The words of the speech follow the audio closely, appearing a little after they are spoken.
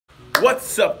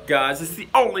What's up, guys? It's the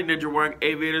only ninja wearing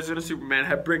aviators and a Superman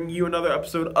head, bringing you another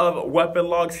episode of Weapon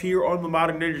Logs here on the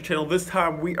Modern Ninja channel. This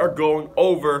time we are going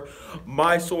over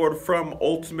my sword from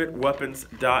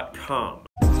ultimateweapons.com.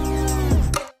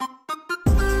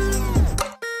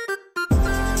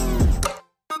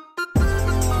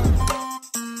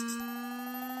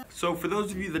 So for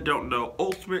those of you that don't know,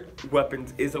 Ultimate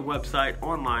Weapons is a website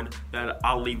online that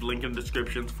I'll leave link in the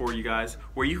descriptions for you guys,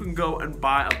 where you can go and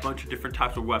buy a bunch of different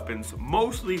types of weapons,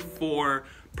 mostly for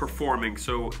performing.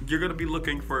 So you're gonna be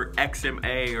looking for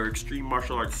XMA or extreme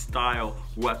martial arts style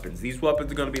weapons. These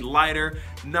weapons are gonna be lighter,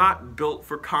 not built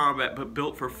for combat, but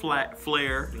built for flair.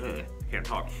 Can't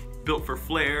talk. Built for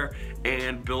flair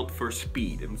and built for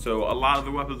speed. And so a lot of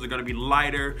the weapons are gonna be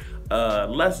lighter,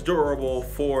 less durable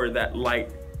for that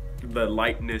the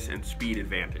lightness and speed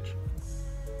advantage.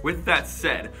 With that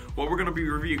said, what we're gonna be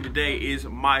reviewing today is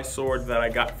my sword that I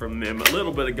got from them a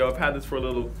little bit ago. I've had this for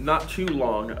not too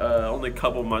long, only a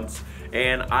couple months,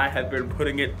 and I have been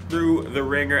putting it through the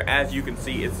ringer. As you can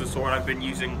see, it's the sword I've been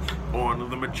using on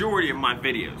the majority of my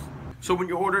videos. So when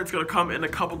you order, it's gonna come in a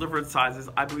couple different sizes.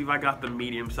 I believe I got the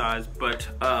medium size, but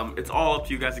it's all up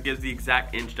to you guys. It gives the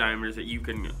exact inch diameters that you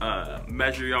can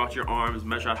measure out your arms,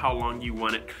 measure out how long you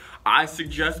want it. I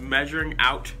suggest measuring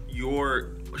out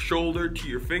your shoulder to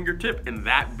your fingertip, and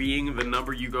that being the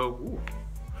number you go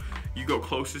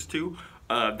closest to.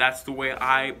 That's the way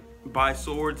I buy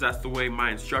swords. That's the way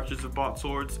my instructors have bought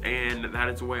swords, and that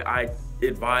is the way I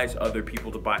advise other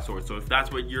people to buy swords. So if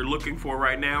that's what you're looking for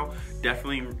right now,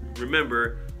 definitely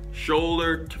remember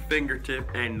shoulder to fingertip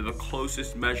and the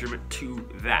closest measurement to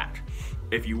that.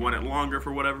 If you want it longer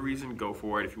for whatever reason, go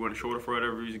for it. If you want it shorter for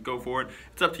whatever reason, go for it.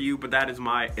 It's up to you, but that is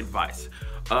my advice.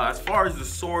 As far as the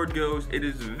sword goes, it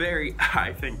is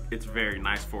I think it's very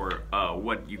nice for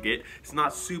what you get. It's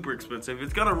not super expensive.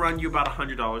 It's gonna run you about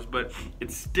 $100, but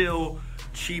it's still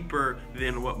cheaper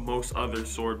than what most other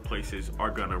sword places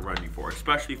are gonna run you for,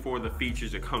 especially for the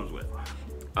features it comes with.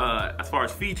 As far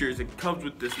as features, it comes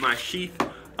with this nice sheath.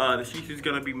 The sheath is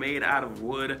gonna be made out of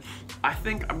wood. I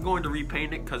think I'm going to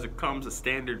repaint it because it comes a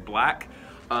standard black,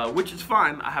 which is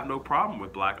fine. I have no problem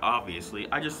with black, obviously.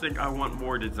 I just think I want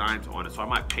more designs on it, so I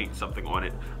might paint something on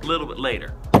it a little bit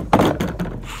later.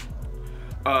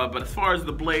 But as far as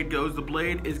the blade goes, the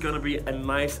blade is gonna be a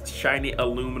nice shiny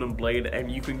aluminum blade,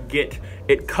 and you can get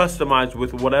it customized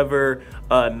with whatever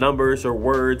numbers or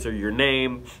words or your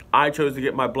name. I chose to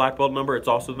get my black belt number. It's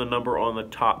also the number on the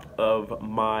top of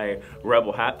my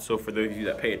rebel hat. So for those of you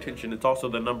that pay attention, it's also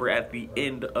the number at the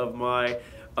end of my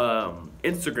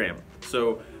Instagram.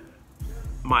 So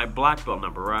my black belt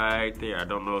number right there. I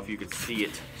don't know if you can see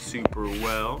it super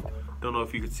well.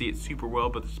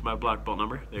 But this is my black belt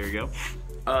number. There you go.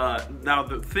 Now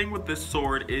the thing with this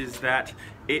sword is that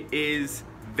it is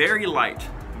very light,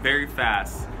 very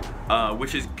fast,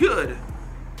 which is good,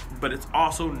 but it's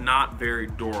also not very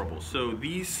durable. So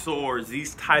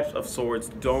these types of swords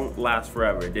don't last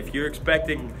forever. If you're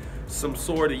expecting some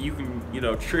sword that you can,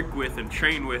 trick with and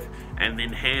train with and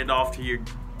then hand off to your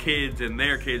kids and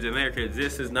their kids and their kids,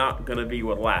 this is not gonna be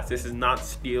what lasts. This is not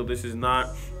steel. This is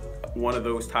not one of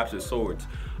those types of swords.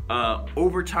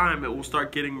 Over time, it will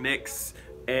start getting nicks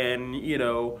and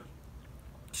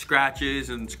scratches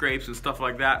and scrapes and stuff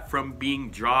like that from being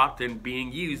dropped and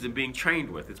being used and being trained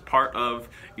with. It's part of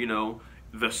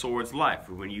the sword's life.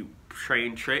 When you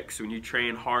train tricks, when you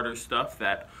train harder stuff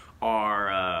that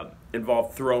are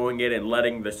involve throwing it and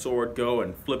letting the sword go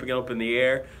and flipping it up in the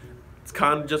air, it's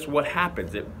kind of just what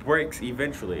happens. It breaks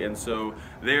eventually. And so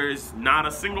there's not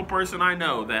a single person I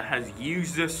know that has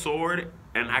used this sword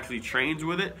and actually trains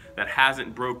with it that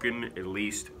hasn't broken at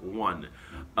least one.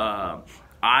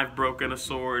 I've broken a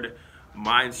sword,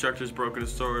 my instructor's broken a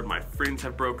sword, my friends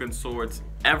have broken swords.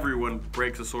 Everyone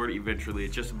breaks a sword eventually.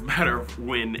 It's just a matter of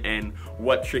when and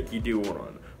what trick you do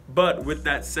on. But with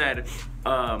that said,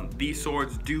 these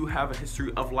swords do have a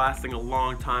history of lasting a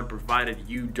long time, provided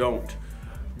you don't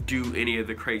do any of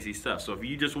the crazy stuff. So if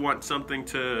you just want something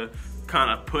to kind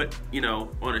of put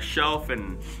on a shelf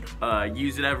and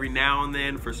use it every now and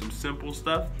then for some simple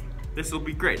stuff, this will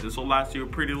be great. This will last you a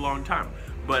pretty long time.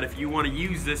 But if you want to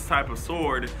use this type of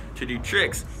sword to do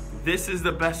tricks, this is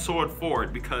the best sword for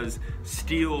it, because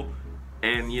steel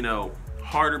and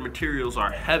harder materials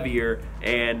are heavier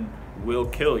and will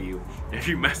kill you if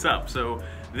you mess up. So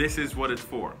this is what it's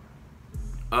for.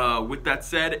 With that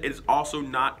said, it's also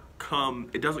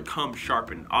it doesn't come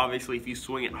sharpened. Obviously, if you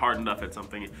swing it hard enough at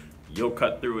something, you'll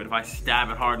cut through it. If I stab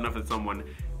it hard enough at someone,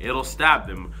 it'll stab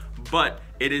them. But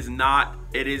it is not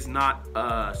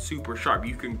super sharp.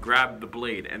 You can grab the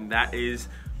blade, and that is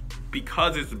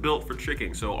because it's built for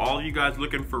tricking. So all you guys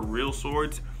looking for real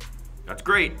swords, That's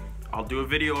great. I'll do a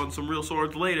video on some real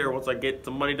swords later once I get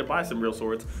some money to buy some real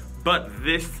swords. But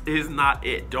this is not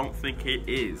it. Don't think it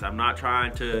is. I'm not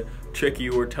trying to trick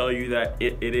you or tell you that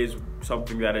it is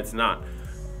something that it's not.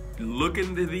 Look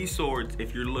into these swords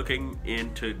if you're looking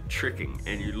into tricking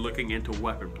and you're looking into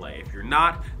weapon play. If you're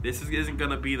not, this isn't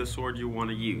gonna be the sword you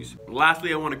wanna use.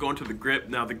 Lastly, I wanna go into the grip.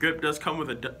 Now, the grip does come with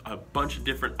a bunch of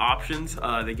different options.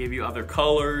 They give you other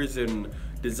colors and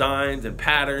designs and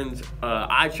patterns.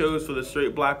 I chose for the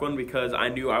straight black one because I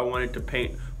knew I wanted to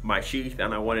paint my sheath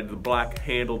and I wanted the black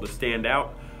handle to stand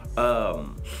out.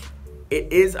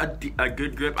 It is a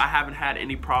good grip. I haven't had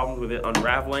any problems with it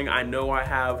unraveling. I know I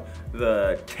have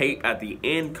the tape at the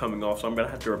end coming off, so I'm gonna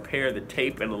have to repair the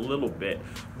tape in a little bit.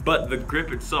 But the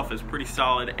grip itself is pretty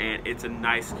solid and it's a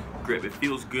nice grip. It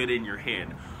feels good in your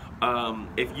hand.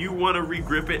 If you wanna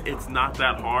re-grip it, it's not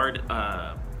that hard.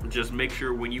 Just make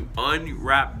sure when you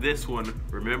unwrap this one,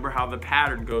 remember how the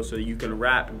pattern goes so you can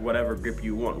wrap whatever grip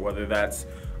you want, whether that's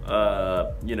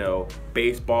you know,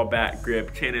 baseball bat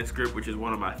grip, tennis grip, which is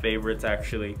one of my favorites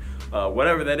actually,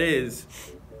 whatever that is.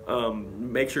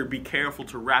 Make sure be careful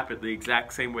to wrap it the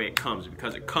exact same way it comes,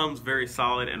 because it comes very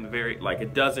solid and very, like,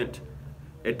 it doesn't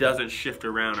shift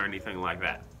around or anything like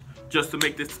that. Just to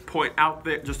make this point out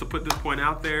there, just to put this point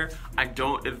out there, I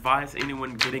don't advise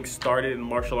anyone getting started in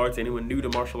martial arts, anyone new to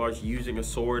martial arts, using a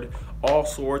sword. All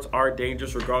swords are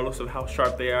dangerous regardless of how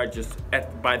sharp they are, just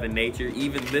by the nature.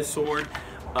 Even this sword,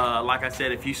 like I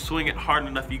said, if you swing it hard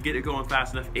enough, you get it going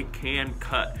fast enough, it can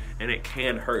cut and it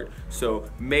can hurt. So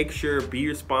make sure, be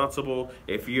responsible.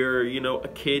 If you're, you know, a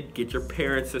kid, get your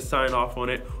parents to sign off on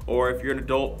it. Or if you're an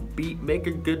adult, make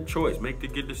a good choice, make the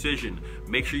good decision.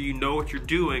 Make sure you know what you're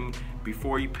doing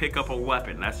before you pick up a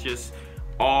weapon. That's just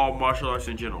all martial arts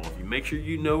in general. If you make sure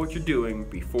you know what you're doing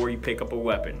before you pick up a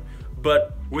weapon.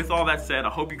 But with all that said, I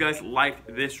hope you guys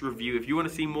liked this review. If you want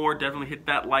to see more, definitely hit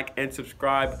that like and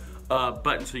subscribe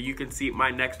button so you can see my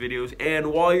next videos.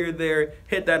 And while you're there,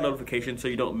 hit that notification so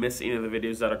you don't miss any of the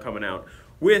videos that are coming out.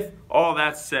 With all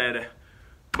that said,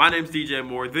 my name's DJ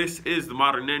Moore. This is the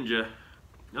Modern Ninja,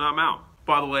 and I'm out.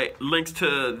 By the way, links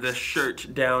to the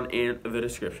shirt down in the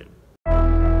description.